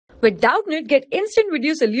With Doubtnut, get instant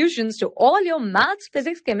video solutions to all your maths,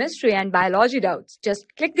 physics, chemistry, and biology doubts. Just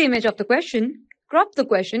click the image of the question, crop the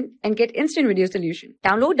question, and get instant video solution.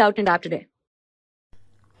 Download Doubtnut app today.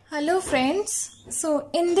 Hello friends.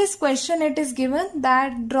 So in this question it is given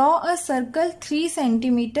that draw a circle 3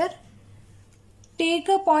 cm. Take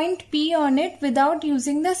a point P on it without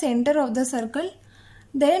using the center of the circle.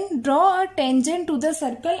 Then draw a tangent to the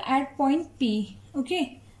circle at point P.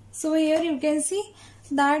 Okay. So here you can see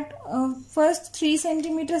that first 3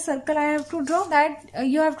 cm circle I have to draw. That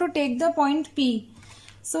you have to take the point P.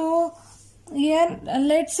 So here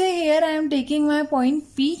let's say here I am taking my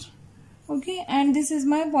point P. Okay, and this is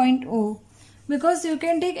my point O, because you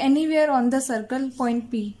can take anywhere on the circle point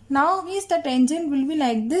P. Now means the tangent will be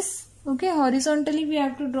like this. Okay, horizontally we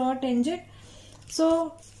have to draw a tangent.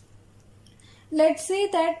 So let's say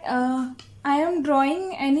that I am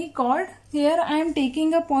drawing any chord. Here I am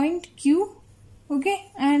taking a point Q.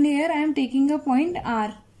 Okay, and here I am taking a point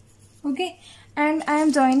R. Okay, and I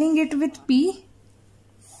am joining it with P.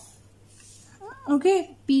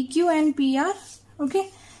 Okay, PQ and PR. Okay,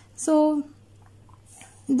 so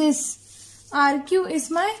this RQ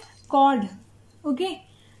is my chord. Okay,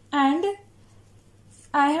 and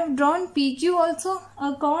I have drawn PQ also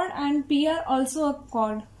a chord and PR also a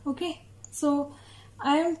chord. Okay, so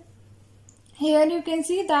I am here, you can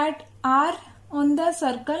see that R on the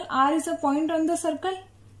circle, R is a point on the circle.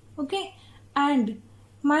 Okay, and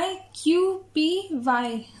my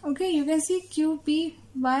QPY. Okay, you can see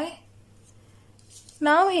QPY.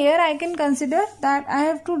 Now here I can consider that I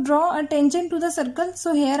have to draw a tangent to the circle.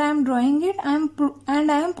 So here I am drawing it and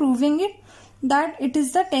I am proving it that it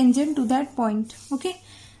is the tangent to that point. Okay,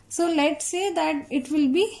 so let's say that it will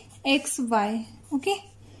be XY. Okay,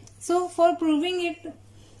 so for proving it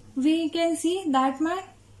we can see that my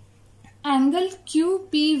angle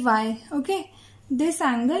QPY. Okay, this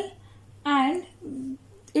angle, and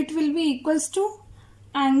it will be equals to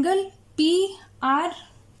angle PRQ.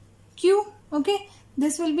 Okay,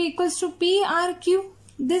 this will be equals to PRQ,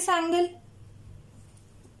 this angle.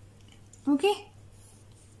 Okay,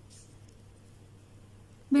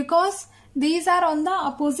 because these are on the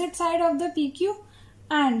opposite side of the PQ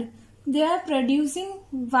and they are producing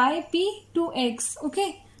YP to X.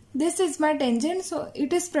 Okay, this is my tangent, so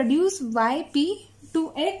it is produced YP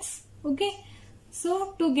to X. Okay,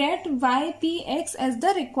 so to get YPX as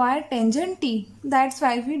the required tangent T, that's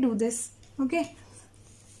why we do this. Okay,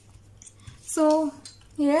 so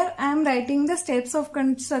here I am writing the steps of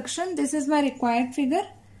construction. This is my required figure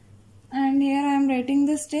and here I am writing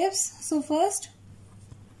the steps. So first,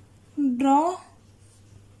 draw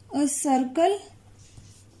a circle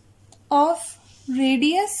of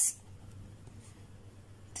radius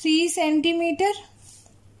 3 cm.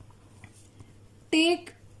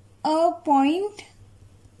 Take a point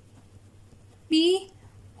P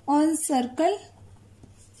on circle.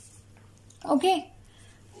 Okay,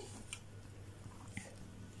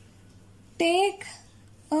 take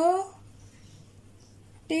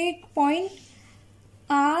point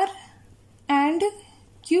R and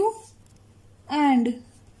Q and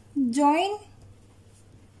join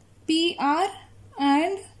PR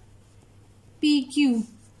and PQ.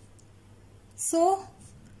 So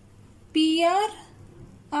PR,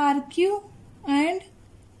 RQ and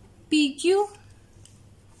PQ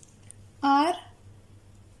are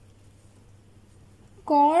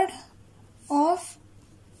chord of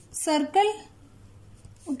circle.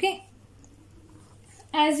 Okay,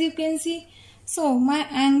 as you can see, so my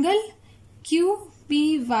angle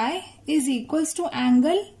QPY is equals to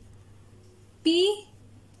angle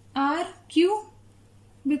PRQ,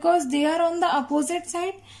 because they are on the opposite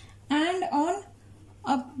side, and on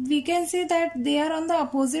we can say that they are on the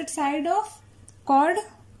opposite side of chord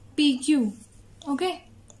PQ. Okay,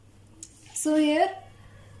 so here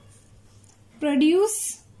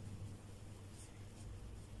produce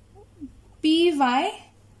PY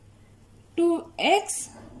to X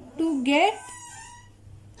to get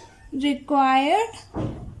required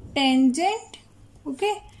tangent.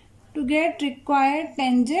 Okay, to get required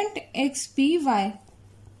tangent XPY.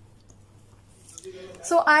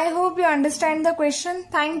 So I hope you understand the question.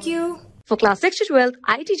 Thank you. For class 6 to 12,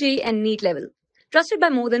 IIT JEE and NEET level. Trusted by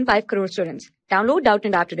more than 5 crore students. Download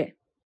Doubtnut app today.